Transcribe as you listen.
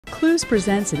Clues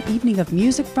presents an evening of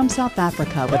music from South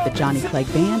Africa with the Johnny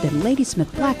Clegg Band and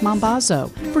Ladysmith Black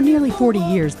Mambazo. For nearly 40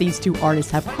 years, these two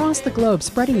artists have crossed the globe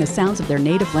spreading the sounds of their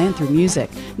native land through music.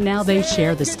 Now they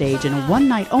share the stage in a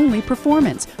one-night-only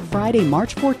performance, Friday,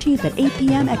 March 14th at 8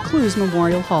 p.m. at Clues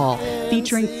Memorial Hall,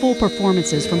 featuring full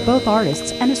performances from both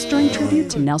artists and a stirring tribute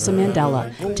to Nelson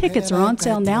Mandela. Tickets are on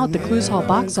sale now at the Clues Hall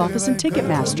box office and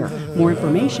Ticketmaster. More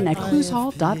information at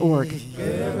clueshall.org.